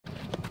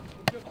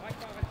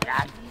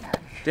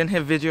Den her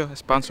video er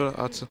sponsoret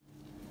af Otto.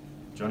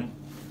 Johnny,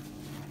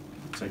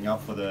 taking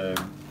out for the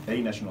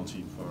A national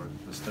team for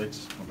the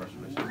States.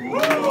 Congratulations.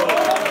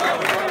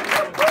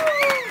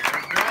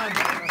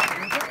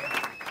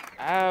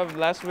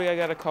 Last week I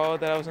got a call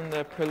that I was in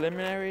the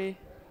preliminary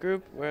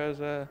group, where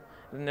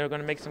and they were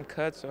going to make some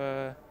cuts,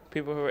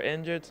 people who were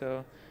injured.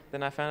 So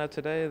then I found out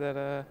today that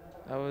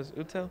I was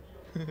udtaget.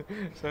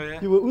 So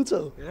yeah. You were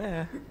udtaget?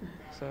 Yeah.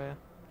 So yeah.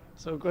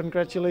 So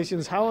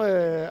congratulations.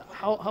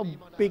 How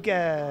big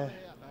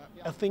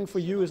a thing for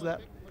you is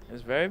that?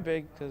 It's very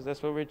big because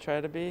that's what we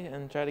try to be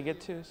and try to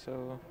get to.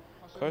 So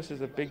of course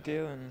it's a big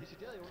deal, and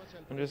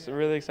I'm just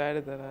really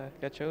excited that I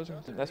got chosen.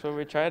 That's what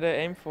we try to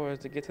aim for, is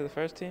to get to the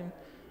first team.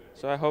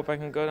 So I hope I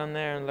can go down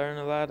there and learn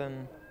a lot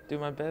and do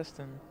my best,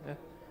 and yeah.